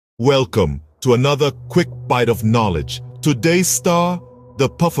Welcome to another quick bite of knowledge. Today's star, the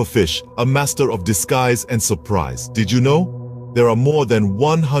pufferfish, a master of disguise and surprise. Did you know? There are more than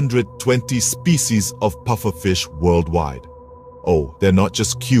 120 species of pufferfish worldwide. Oh, they're not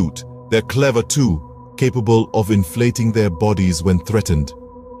just cute, they're clever too, capable of inflating their bodies when threatened,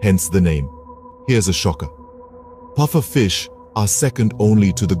 hence the name. Here's a shocker. Pufferfish are second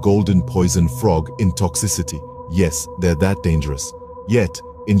only to the golden poison frog in toxicity. Yes, they're that dangerous. Yet,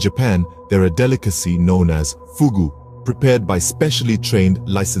 in Japan, they're a delicacy known as fugu, prepared by specially trained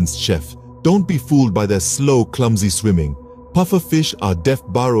licensed chefs. Don't be fooled by their slow, clumsy swimming. Pufferfish are deft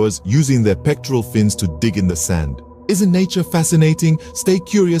burrowers using their pectoral fins to dig in the sand. Isn't nature fascinating? Stay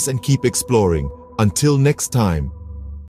curious and keep exploring. Until next time.